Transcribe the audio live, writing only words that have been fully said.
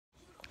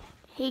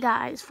Hey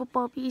guys,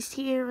 Football Beast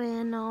here,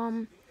 and I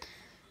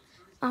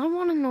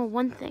want to know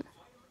one thing.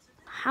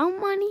 How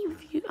many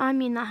views,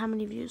 not how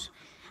many views,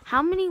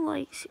 how many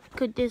likes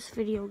could this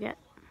video get?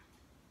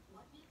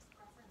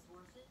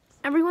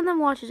 Everyone that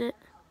watches it,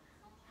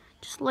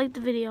 just like the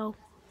video.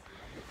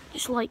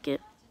 Just like it.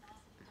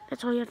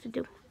 That's all you have to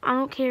do. I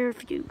don't care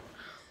if you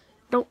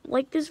don't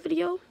like this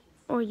video,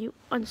 or you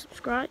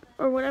unsubscribe,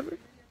 or whatever.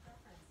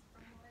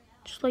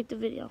 Just like the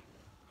video.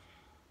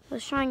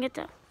 Let's try and get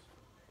that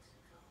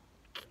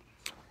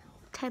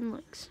 10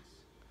 likes.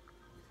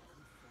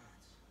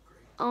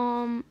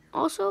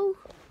 Also,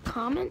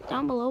 comment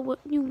down below what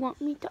you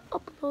want me to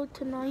upload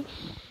tonight,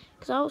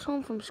 because I was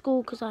home from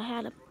school because I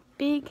had a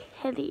big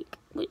headache,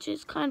 which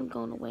is kind of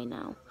going away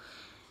now,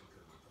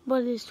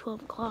 but it is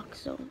 12 o'clock,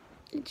 so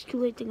it's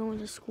too late to go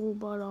into school.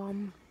 But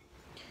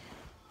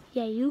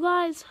yeah, you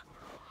guys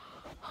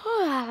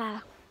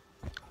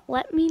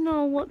let me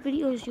know what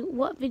video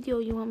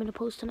you want me to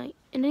post tonight.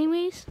 And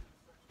anyways,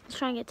 let's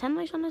try and get 10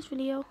 likes on this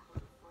video.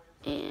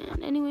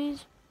 And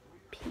anyways,